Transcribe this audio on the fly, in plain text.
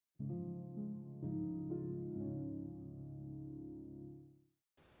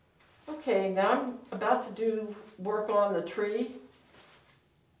Okay, now I'm about to do work on the tree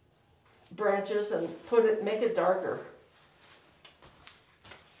branches and make it darker.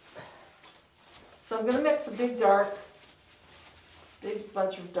 So I'm going to mix a big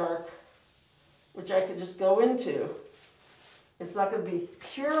bunch of dark, which I could just go into. It's not going to be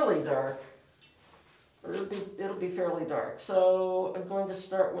purely dark, but it'll be fairly dark. So I'm going to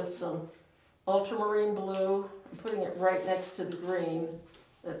start with some ultramarine blue. I'm putting it right next to the green.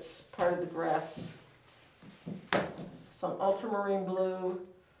 That's part of the grass. Some ultramarine blue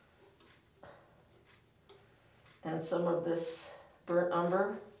and some of this burnt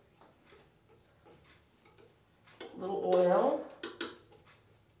umber. A little oil.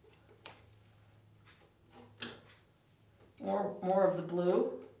 More of the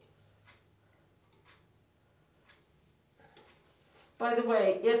blue. By the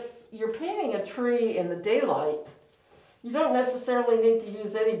way, if you're painting a tree in the daylight, you don't necessarily need to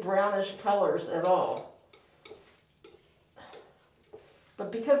use any brownish colors at all.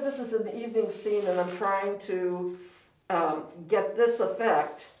 But because this is an evening scene and I'm trying to get this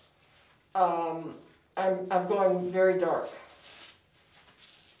effect, I'm going very dark.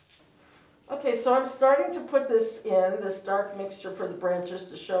 Okay, so I'm starting to put this dark mixture for the branches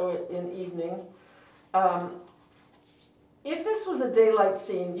to show it in evening. If this was a daylight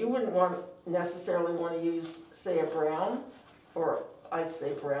scene, you wouldn't necessarily want to use, say, a brown, or I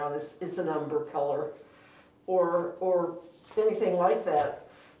say brown, it's an umber color, or anything like that.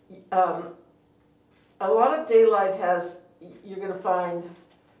 A lot of daylight you're going to find,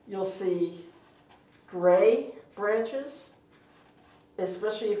 you'll see gray branches,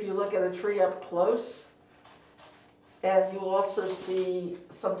 especially if you look at a tree up close, and you'll also see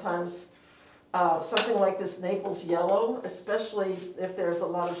sometimes something like this Naples yellow, especially if there's a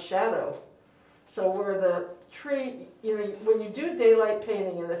lot of shadow. So where the tree, when you do daylight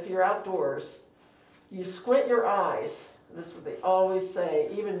painting, and if you're outdoors, you squint your eyes. That's what they always say,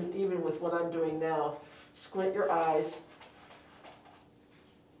 even with what I'm doing now. Squint your eyes,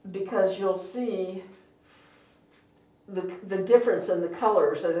 because you'll see the difference in the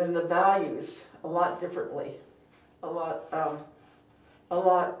colors and in the values a lot differently. A lot,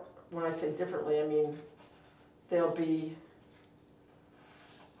 when I say differently, I mean they'll be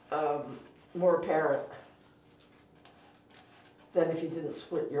more apparent than if you didn't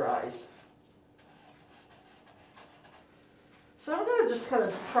squint your eyes. So I'm going to just kind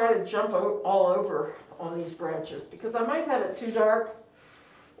of try to jump all over on these branches, because I might have it too dark.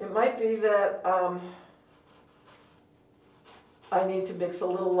 It might be that I need to mix a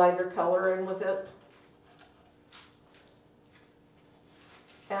little lighter color in with it.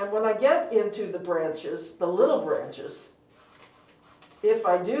 And when I get into the branches, the little branches, if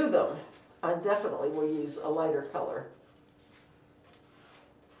I do them, I definitely will use a lighter color.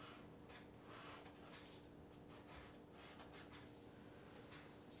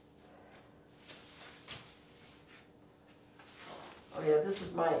 Oh yeah, this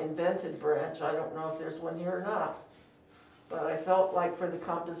is my invented branch. I don't know if there's one here or not, but I felt like for the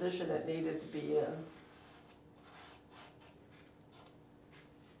composition it needed to be in.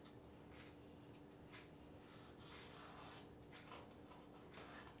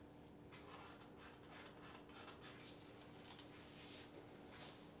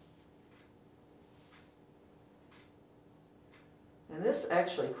 And this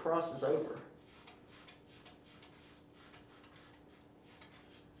actually crosses over.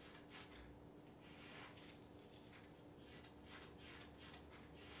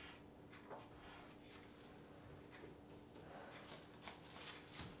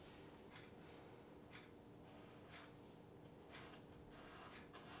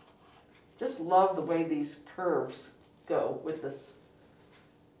 Just love the way these curves go with this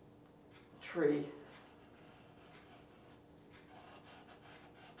tree.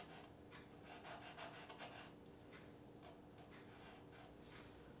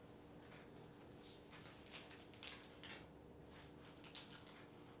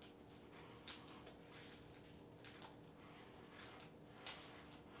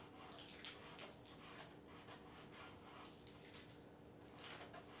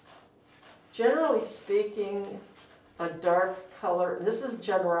 Generally speaking, a dark color, this is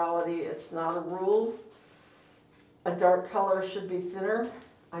generality, it's not a rule. A dark color should be thinner.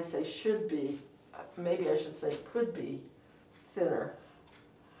 I say should be, maybe I should say could be thinner.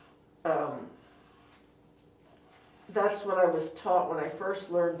 That's what I was taught when I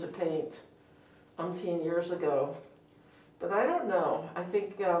first learned to paint umpteen years ago. But I don't know. I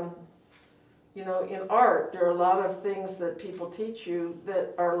think in art, there are a lot of things that people teach you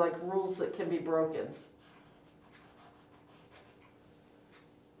that are like rules that can be broken.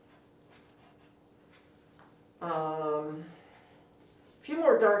 A few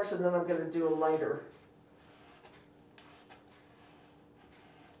more darks and then I'm going to do a lighter.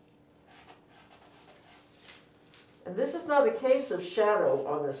 And this is not a case of shadow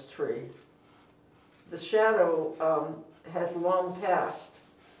on this tree. The shadow has long passed,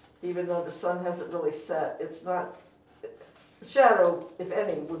 even though the sun hasn't really set. It's not, the shadow, if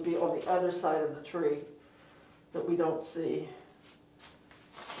any, would be on the other side of the tree that we don't see.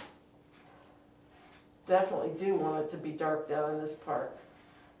 Definitely do want it to be dark down in this part.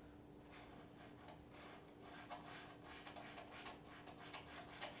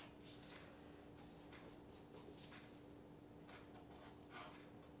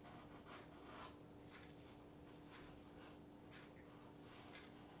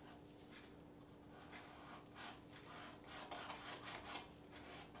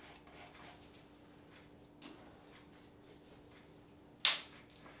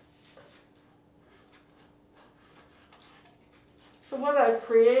 So what I've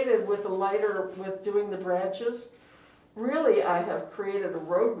created with the lighter, with doing the branches, really I have created a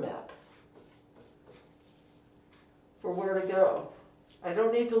roadmap for where to go. I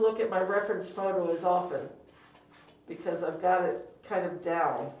don't need to look at my reference photo as often because I've got it kind of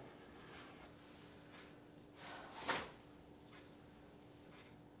down.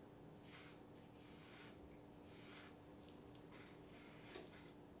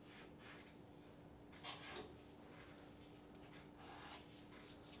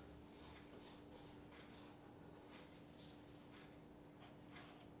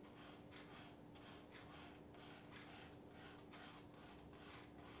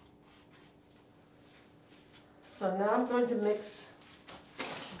 So now I'm going to mix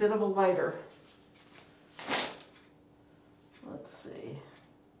a bit of a lighter. Let's see.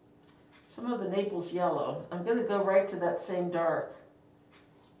 Some of the Naples yellow. I'm going to go right to that same dark.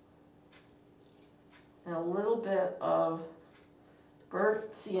 And a little bit of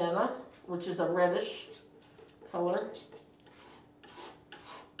burnt sienna, which is a reddish color.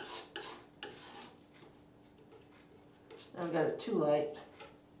 I've got it too light.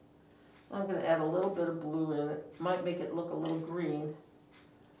 I'm going to add a little bit of blue in it. Might make it look a little green,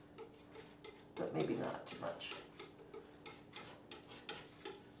 but maybe not too much.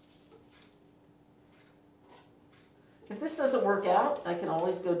 If this doesn't work out, I can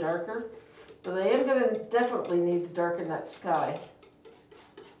always go darker, but I am going to definitely need to darken that sky.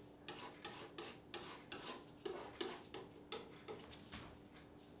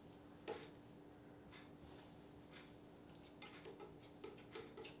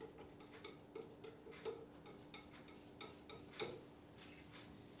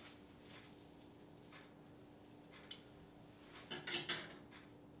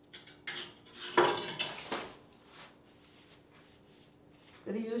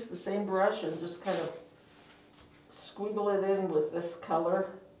 I'm going to use the same brush and just kind of squiggle it in with this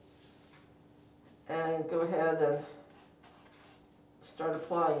color and go ahead and start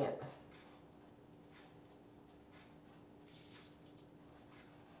applying it.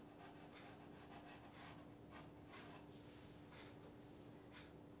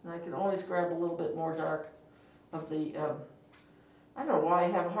 And I can always grab a little bit more dark of the, I don't know why I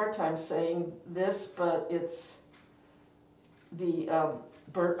have a hard time saying this, but it's the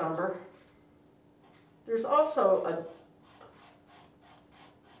burnt umber. There's also a,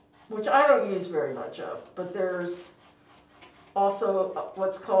 which I don't use very much of, but there's also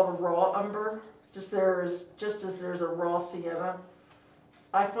what's called a raw umber. Just as there's a raw sienna.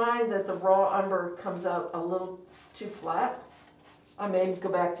 I find that the raw umber comes out a little too flat. I may go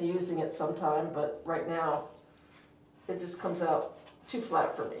back to using it sometime, but right now it just comes out too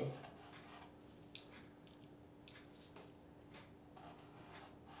flat for me.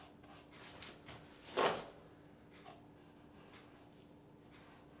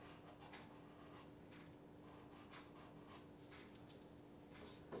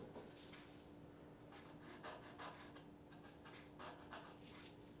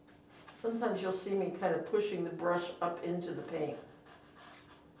 Sometimes you'll see me kind of pushing the brush up into the paint.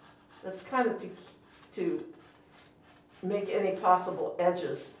 That's kind of to make any possible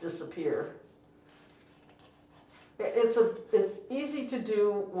edges disappear. It's easy to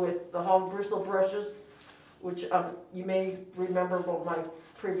do with the hog bristle brushes, which you may remember from my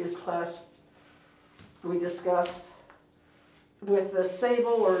previous class we discussed. With the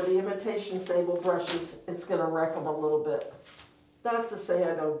sable or the imitation sable brushes, it's going to wreck them a little bit. Not to say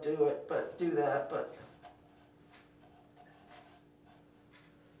I don't do it, but do that, but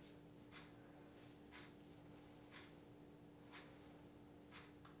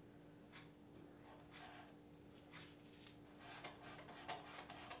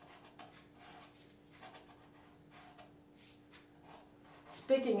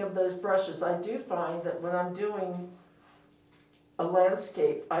speaking of those brushes, I do find that when I'm doing a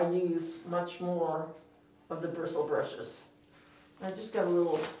landscape, I use much more of the bristle brushes. I just got a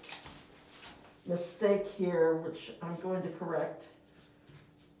little mistake here, which I'm going to correct.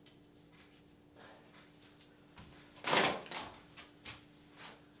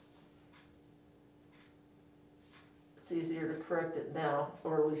 It's easier to correct it now,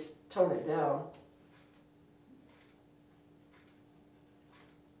 or at least tone it down.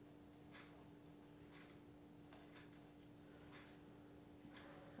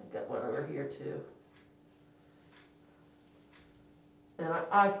 I've got one over here too. And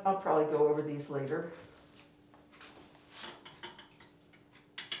I'll probably go over these later.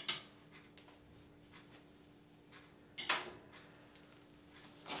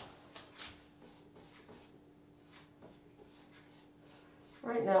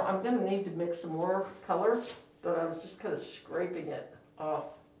 Right now, I'm going to need to mix some more color, but I was just kind of scraping it off.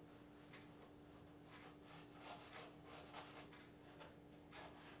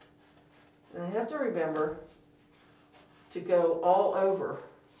 And I have to remember to go all over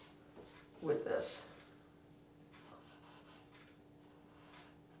with this.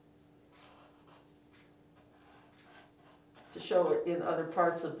 To show it in other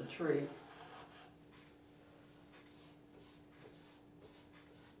parts of the tree.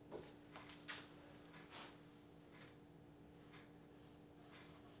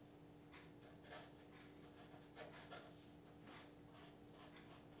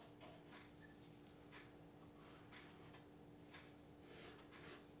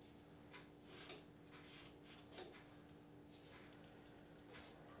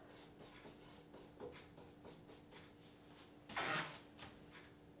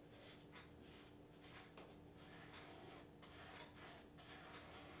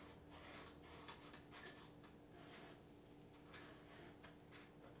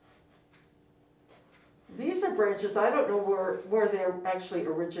 These are branches, I don't know where they're actually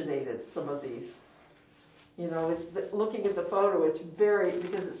originated, some of these. You know, looking at the photo, it's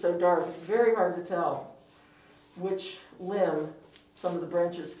because it's so dark, it's very hard to tell which limb some of the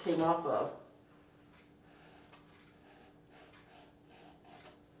branches came off of.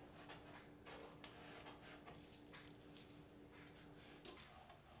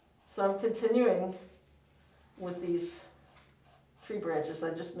 So I'm continuing with these tree branches. I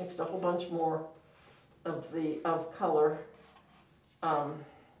just mixed a whole bunch more of color,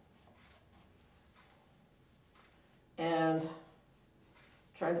 and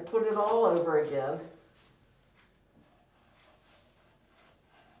trying to put it all over again.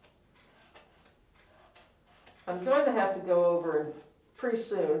 I'm going to have to go over and pretty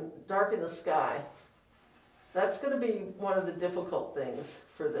soon darken the sky. That's going to be one of the difficult things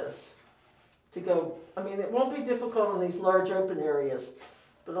for this. To go, I mean, it won't be difficult on these large open areas,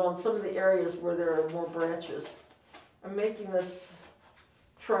 but on some of the areas where there are more branches, I'm making this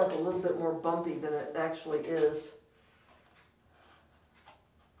trunk a little bit more bumpy than it actually is.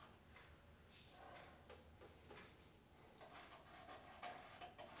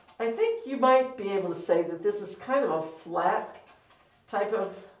 I think you might be able to say that this is kind of a flat type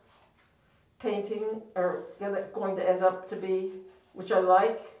of painting, or going to end up to be, which I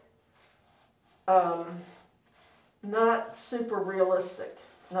like. Not super realistic,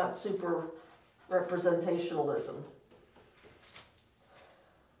 not super representationalism.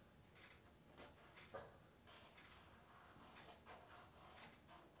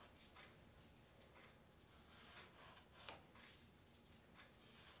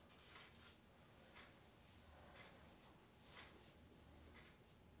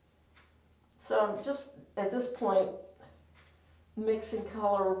 So I'm just, at this point, mixing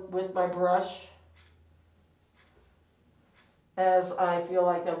color with my brush as I feel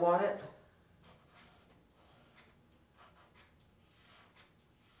like I want it.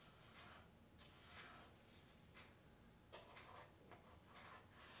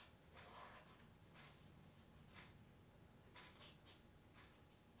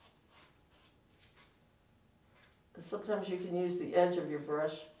 Sometimes you can use the edge of your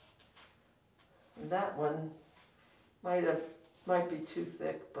brush. And that one might be too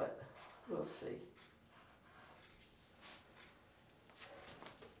thick, but we'll see.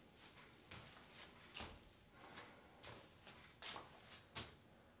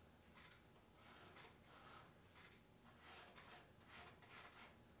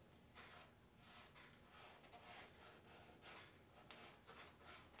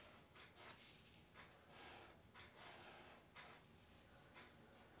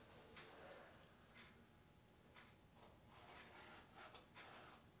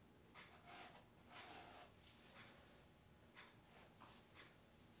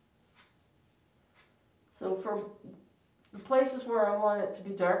 So for the places where I want it to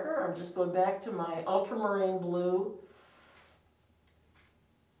be darker, I'm just going back to my ultramarine blue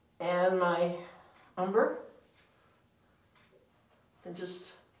and my umber. And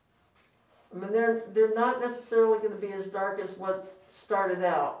just, I mean, they're not necessarily going to be as dark as what started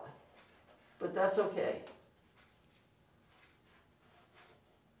out, but that's okay.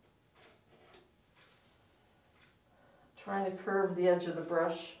 Trying to curve the edge of the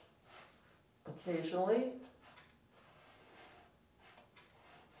brush occasionally.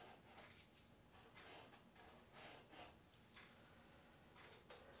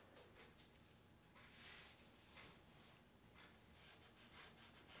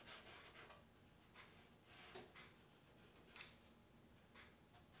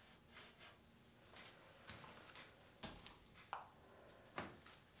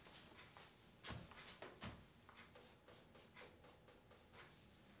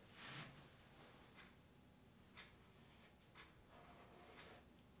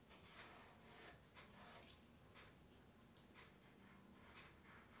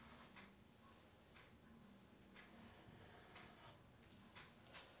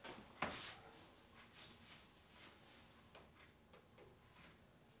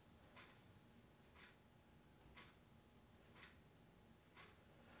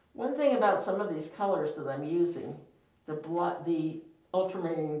 One thing about some of these colors that I'm using, the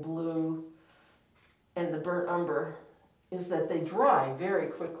ultramarine blue and the burnt umber, is that they dry very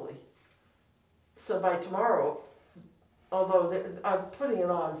quickly. So by tomorrow, although I'm putting it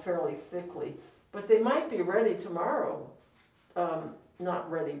on fairly thickly, but they might be ready tomorrow.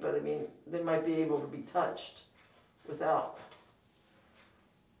 Not ready, but I mean, they might be able to be touched without.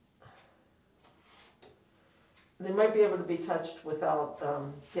 They might be able to be touched without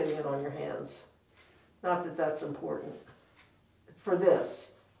getting it on your hands. Not that that's important. For this,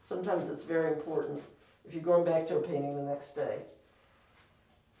 sometimes it's very important if you're going back to a painting the next day.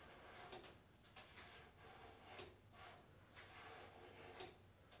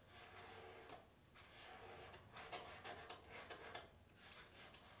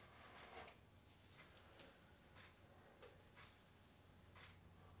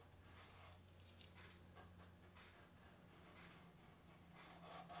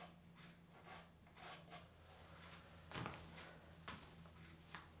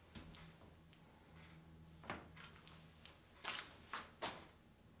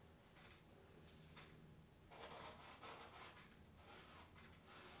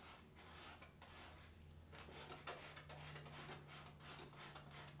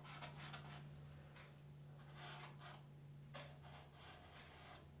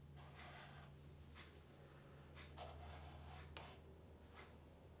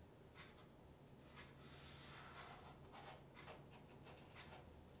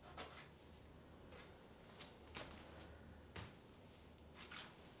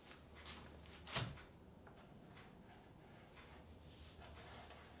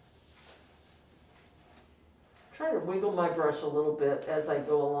 Trying to wiggle my brush a little bit as I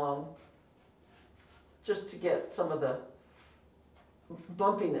go along, just to get some of the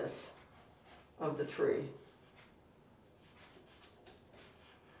bumpiness of the tree.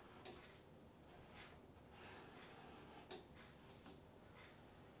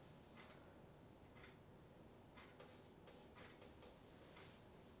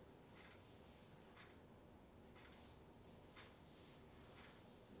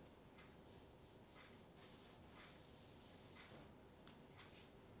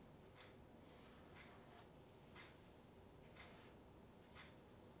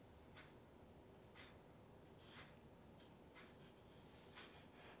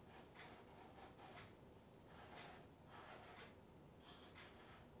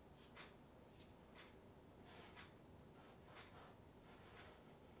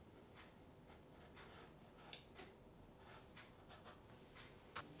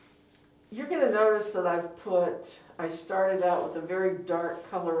 You're going to notice that I started out with a very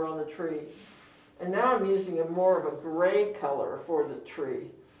dark color on the tree, and now I'm using a more of a gray color for the tree.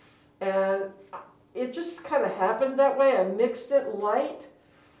 And it just kind of happened that way. I mixed it light,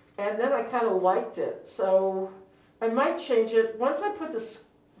 and then I kind of liked it. So I might change it once I put this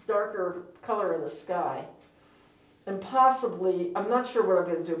darker color in the sky. And possibly, I'm not sure what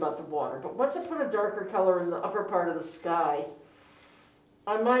I'm going to do about the water, but once I put a darker color in the upper part of the sky,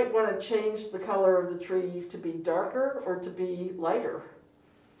 I might want to change the color of the tree to be darker or to be lighter.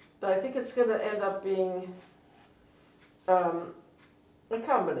 But I think it's going to end up being a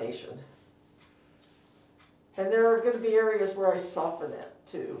combination. And there are going to be areas where I soften it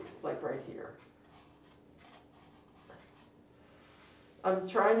too, like right here. I'm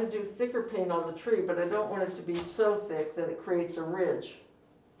trying to do thicker paint on the tree, but I don't want it to be so thick that it creates a ridge.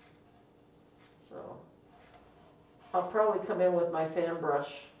 So I'll probably come in with my fan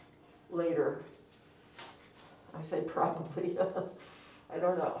brush later. I say probably, I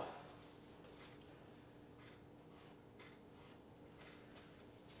don't know.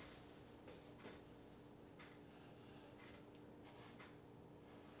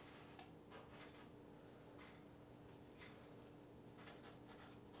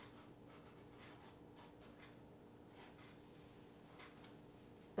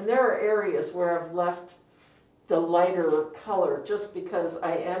 And there are areas where I've left the lighter color just because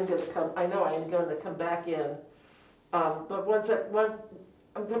I am going to come, I know I am going to come back in. But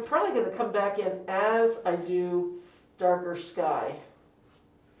I'm probably going to come back in as I do darker sky.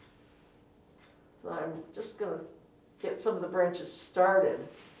 So I'm just going to get some of the branches started.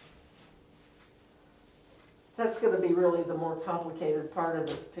 That's going to be really the more complicated part of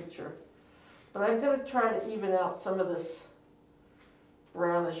this picture. But I'm going to try to even out some of this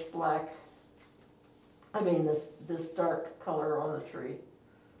brownish black, this dark color on the tree.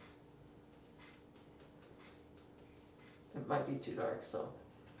 It might be too dark, so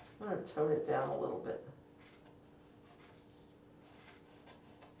I'm going to tone it down a little bit.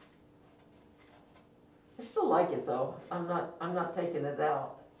 I still like it though. I'm not taking it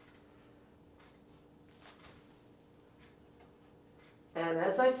out. And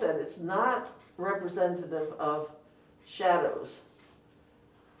as I said, it's not representative of shadows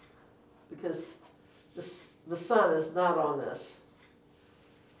because the sun is not on this.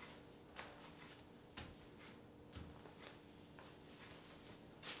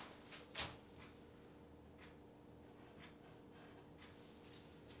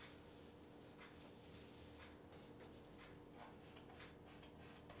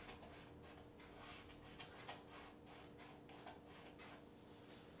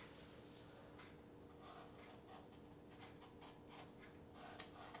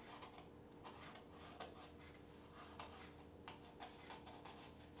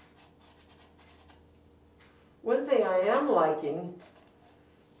 One thing I am liking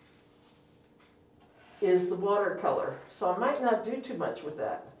is the watercolor, so I might not do too much with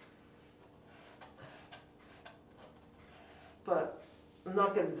that. But I'm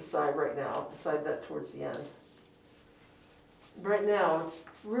not going to decide right now. I'll decide that towards the end. Right now, it's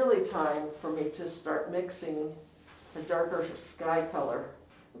really time for me to start mixing a darker sky color.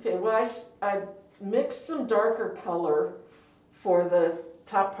 Okay, well, I mixed some darker color for the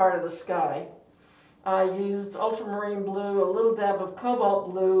top part of the sky. I used ultramarine blue, a little dab of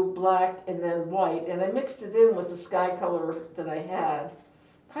cobalt blue, black, and then white, and I mixed it in with the sky color that I had,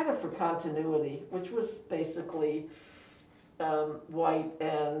 kind of for continuity, which was basically white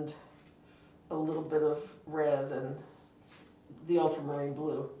and a little bit of red and the ultramarine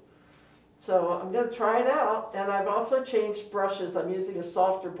blue. So I'm going to try it out, and I've also changed brushes. I'm using a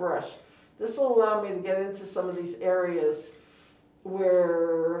softer brush. This will allow me to get into some of these areas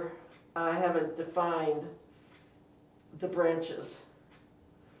where I haven't defined the branches.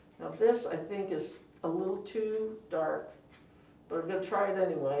 Now this I think is a little too dark, but I'm going to try it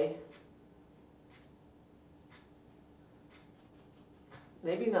anyway.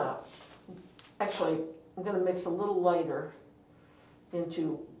 Maybe not. Actually, I'm going to mix a little lighter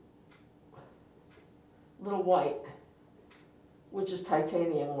into a little white, which is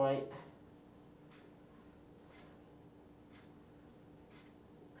titanium white.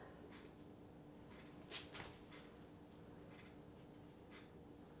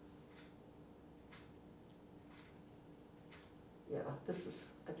 Yeah,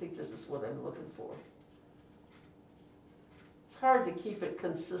 I think this is what I'm looking for. It's hard to keep it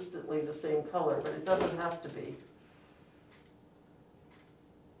consistently the same color, but it doesn't have to be.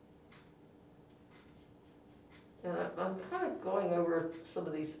 And I'm kind of going over some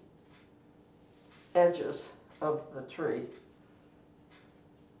of these edges of the tree.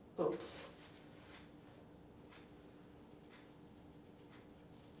 Oops.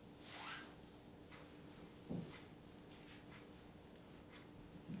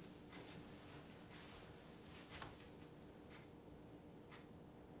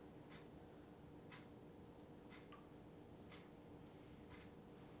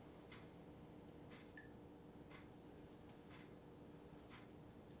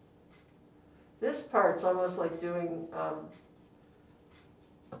 This part's almost like doing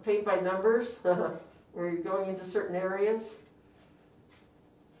a paint by numbers, where you're going into certain areas.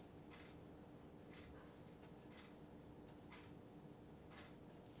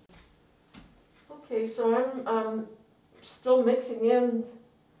 Okay, so I'm still mixing in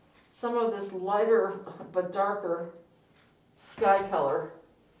some of this lighter but darker sky color,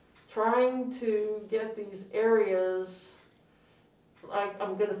 trying to get these areas,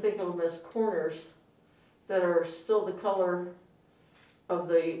 I'm going to think of them as corners, that are still the color of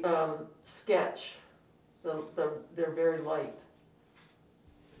the sketch. They're very light.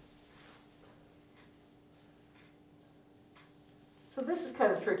 So this is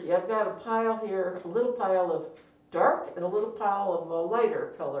kind of tricky. I've got a pile here, a little pile of dark and a little pile of a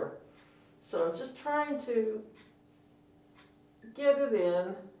lighter color. So I'm just trying to get it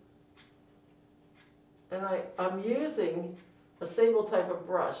in, and I'm using a sable type of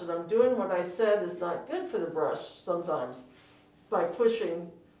brush, and I'm doing what I said is not good for the brush sometimes by pushing,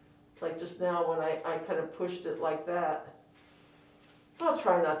 like just now when I kind of pushed it like that. I'll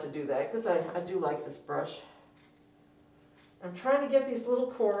try not to do that because I do like this brush. I'm trying to get these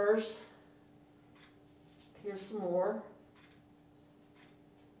little corners. Here's some more.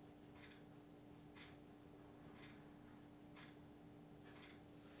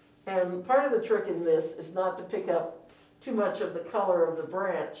 And part of the trick in this is not to pick up too much of the color of the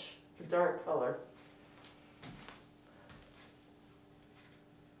branch, the dark color.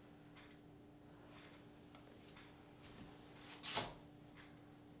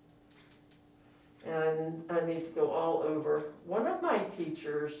 And I need to go all over. One of my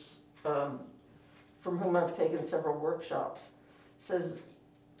teachers, from whom I've taken several workshops, says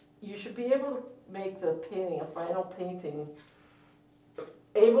you should be able to make the painting, a final painting,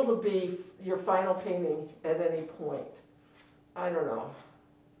 able to be your final painting at any point. I don't know.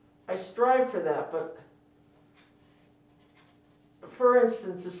 I strive for that, but for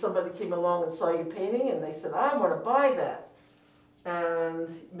instance, if somebody came along and saw you painting and they said, I want to buy that, and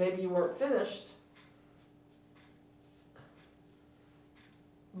maybe you weren't finished,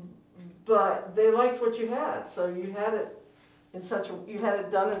 but they liked what you had, so you had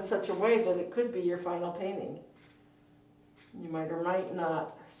it done in such a way that it could be your final painting. You might or might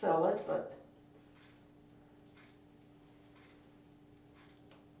not sell it, but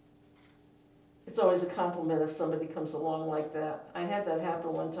it's always a compliment if somebody comes along like that. I had that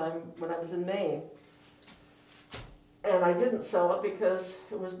happen one time when I was in Maine, and I didn't sell it because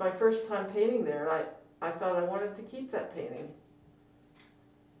it was my first time painting there, and I thought I wanted to keep that painting.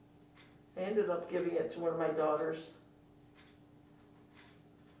 I ended up giving it to one of my daughters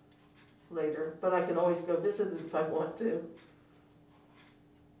later, but I can always go visit it if I want to.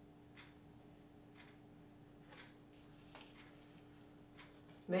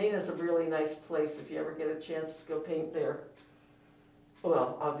 Maine is a really nice place if you ever get a chance to go paint there.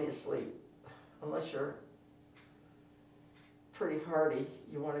 Well, obviously, unless you're pretty hardy,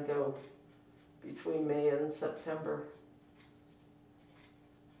 you want to go between May and September.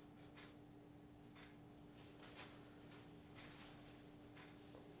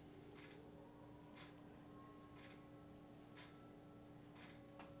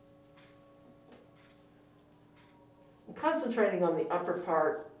 Concentrating on the upper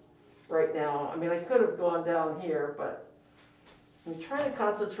part right now. I mean, I could have gone down here, but I'm trying to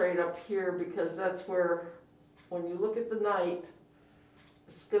concentrate up here because that's where, when you look at the night,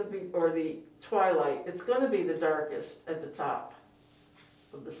 it's going to be, or the twilight, it's going to be the darkest at the top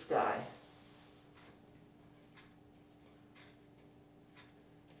of the sky.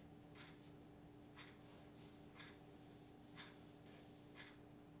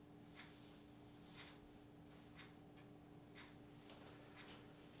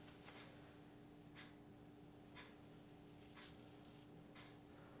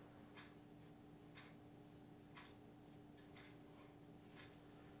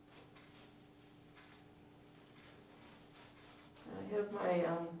 I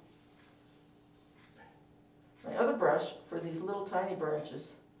have my other brush for these little tiny branches.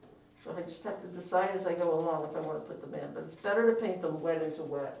 So I just have to decide as I go along if I want to put them in. But it's better to paint them wet into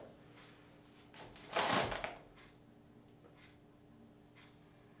wet.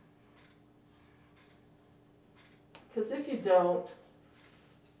 Because if you don't,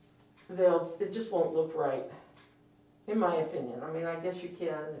 it just won't look right, in my opinion. I mean, I guess you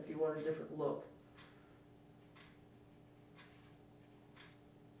can if you want a different look.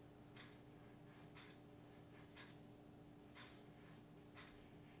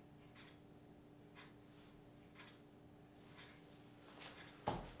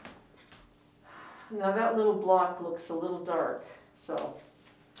 Now that little block looks a little dark, so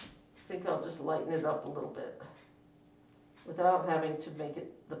I think I'll just lighten it up a little bit without having to make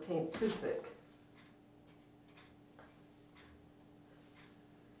the paint too thick.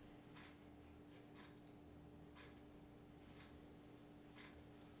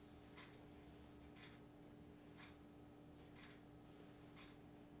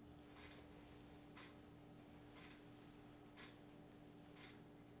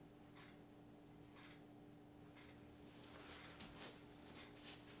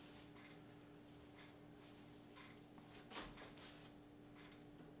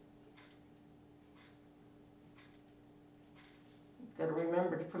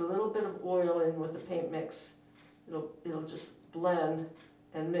 remember to put a little bit of oil in with the paint mix. It'll just blend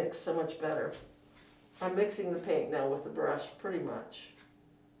and mix so much better. I'm mixing the paint now with the brush, pretty much.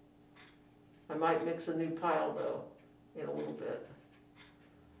 I might mix a new pile though, in a little bit.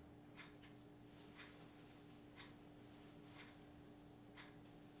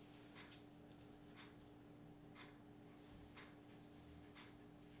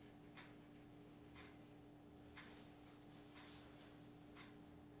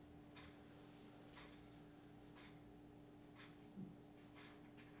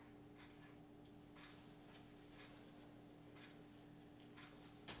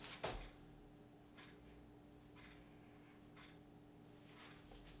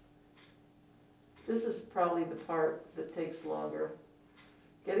 This is probably the part that takes longer.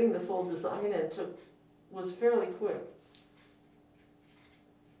 Getting the full design in was fairly quick.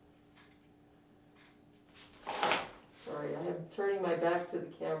 Sorry, I am turning my back to the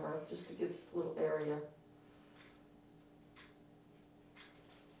camera just to get this little area.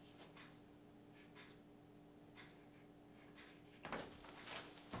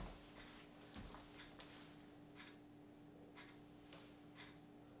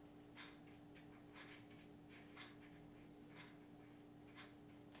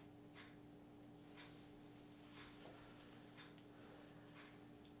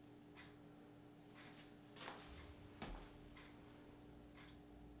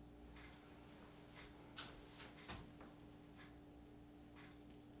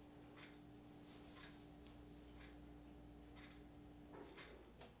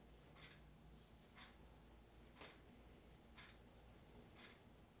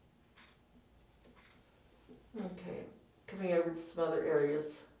 Okay, coming over to some other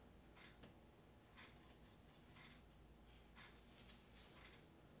areas.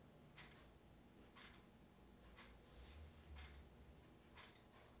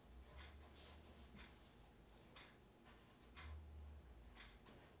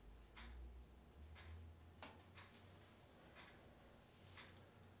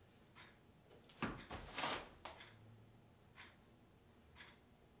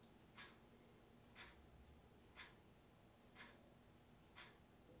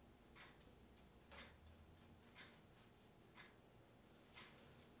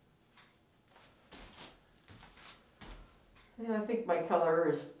 Yeah, I think my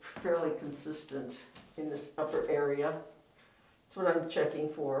color is fairly consistent in this upper area. That's what I'm checking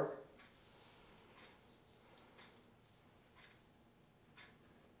for.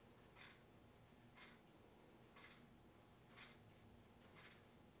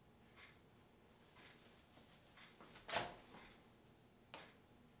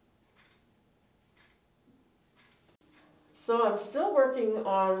 So I'm still working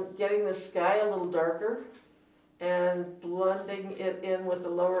on getting the sky a little darker and blending it in with the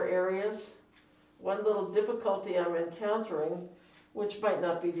lower areas. One little difficulty I'm encountering, which might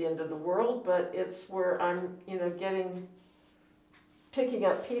not be the end of the world, but it's where I'm, picking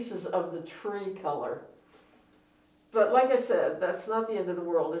up pieces of the tree color. But like I said, that's not the end of the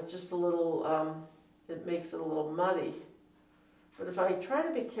world. It's just a little, it makes it a little muddy. But if I try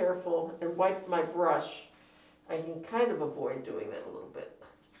to be careful and wipe my brush, I can kind of avoid doing that a little bit.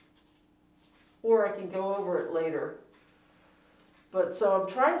 Or I can go over it later. But so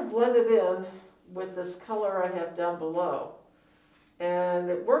I'm trying to blend it in with this color I have down below. And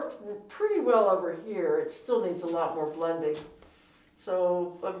it worked pretty well over here. It still needs a lot more blending.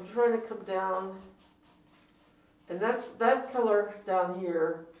 So I'm trying to come down, and that color down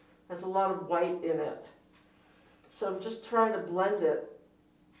here has a lot of white in it. So I'm just trying to blend it.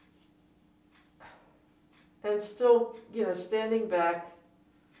 And still, standing back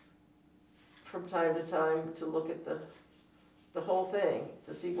from time to time to look at the whole thing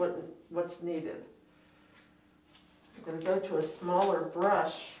to see what's needed. I'm going to go to a smaller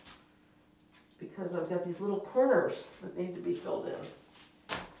brush because I've got these little corners that need to be filled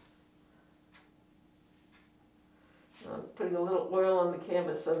in. I'm putting a little oil on the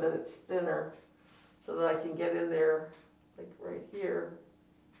canvas so that it's thinner so that I can get in there, like right here.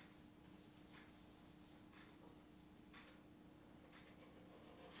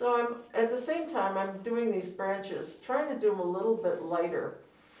 So at the same time, I'm doing these branches, trying to do them a little bit lighter.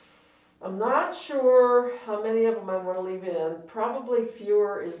 I'm not sure how many of them I want to leave in. Probably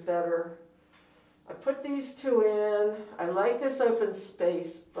fewer is better. I put these two in. I like this open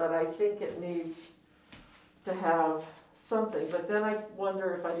space, but I think it needs to have something. But then I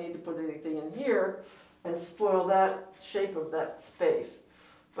wonder if I need to put anything in here and spoil that shape of that space.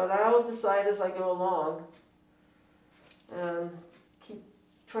 But I'll decide as I go along and keep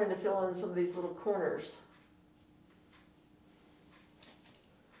trying to fill in some of these little corners.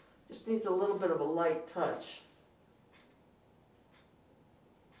 Just needs a little bit of a light touch,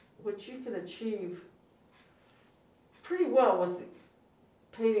 which you can achieve pretty well with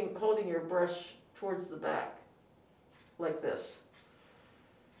painting, holding your brush towards the back, like this.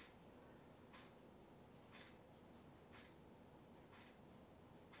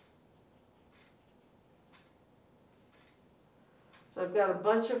 So I've got a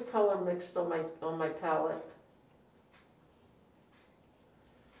bunch of color mixed on my palette.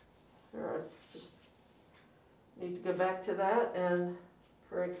 Here, I just need to go back to that and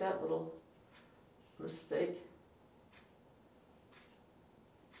correct that little mistake.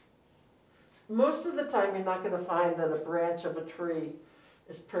 Most of the time you're not going to find that a branch of a tree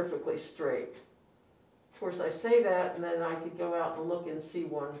is perfectly straight. Of course I say that, and then I could go out and look and see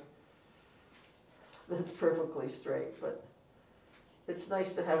one that's perfectly straight, but it's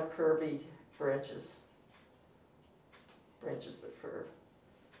nice to have curvy branches that curve.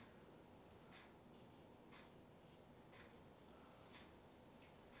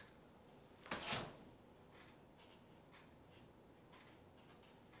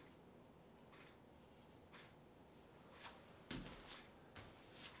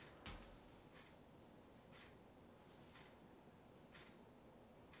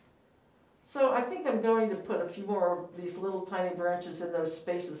 So I think I'm going to put a few more of these little tiny branches in those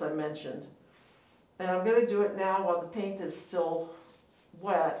spaces I mentioned. And I'm going to do it now while the paint is still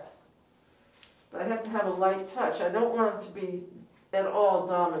wet. But I have to have a light touch. I don't want it to be at all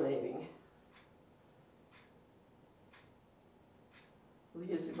dominating. I'm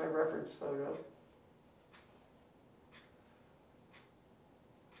using my reference photo.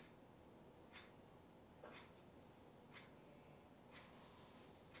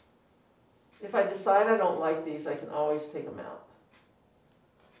 If I decide I don't like these, I can always take them out.